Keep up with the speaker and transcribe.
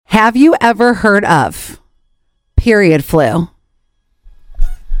Have you ever heard of period flu?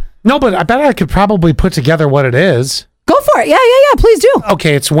 No, but I bet I could probably put together what it is. Go for it. Yeah. Please do.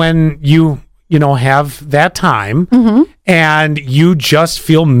 Okay, it's when you have that time and you just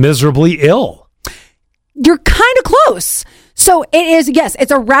feel miserably ill. You're kind of close. So it is, yes,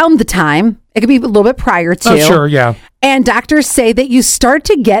 it's around the time. It could be a little bit prior to. Oh, sure, yeah. And doctors say that you start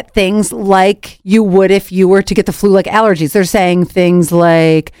to get things like you would if you were to get the flu, like allergies. They're saying things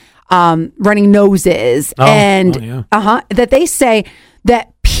like running noses that they say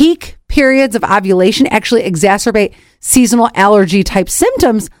that peak periods of ovulation actually exacerbate seasonal allergy type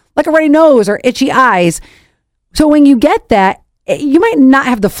symptoms like a runny nose or itchy eyes. So when you get that, you might not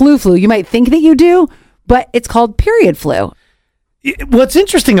have the flu. You might think that you do, but it's called period flu. What's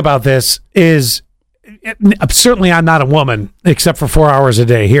interesting about this is certainly I'm not a woman except for 4 hours a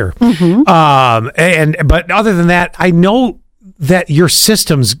day here. But other than that, I know that your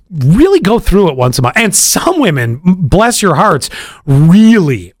systems really go through it once a month. And some women, bless your hearts,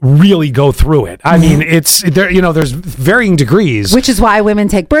 really, really go through it. I mean, it's there, there's varying degrees. Which is why women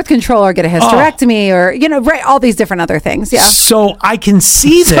take birth control or get a hysterectomy or, all these different other things. Yeah. So I can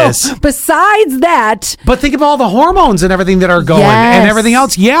see this. So besides that. But think of all the hormones and everything that are going and everything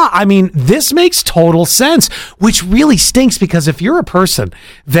else. Yeah. I mean, this makes total sense, which really stinks because if you're a person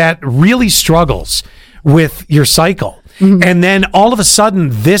that really struggles with your cycle, and then all of a sudden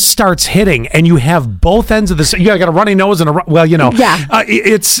this starts hitting and you have both ends of this. You got a runny nose and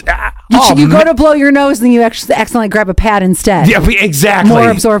it's. You go to blow your nose and then you actually accidentally grab a pad instead. Yeah, exactly.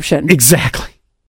 More absorption. Exactly.